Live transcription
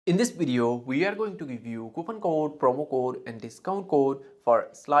In this video, we are going to give you coupon code, promo code and discount code for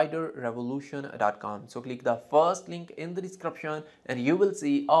sliderrevolution.com. So click the first link in the description and you will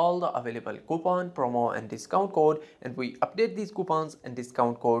see all the available coupon, promo and discount code, and we update these coupons and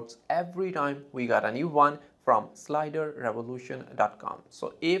discount codes every time we got a new one from sliderrevolution.com.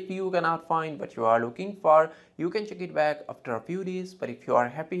 So if you cannot find what you are looking for, you can check it back after a few days. But if you are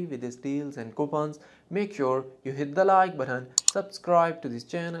happy with these deals and coupons, make sure you hit the like button, subscribe to this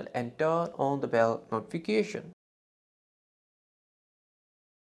channel and turn on the bell notification.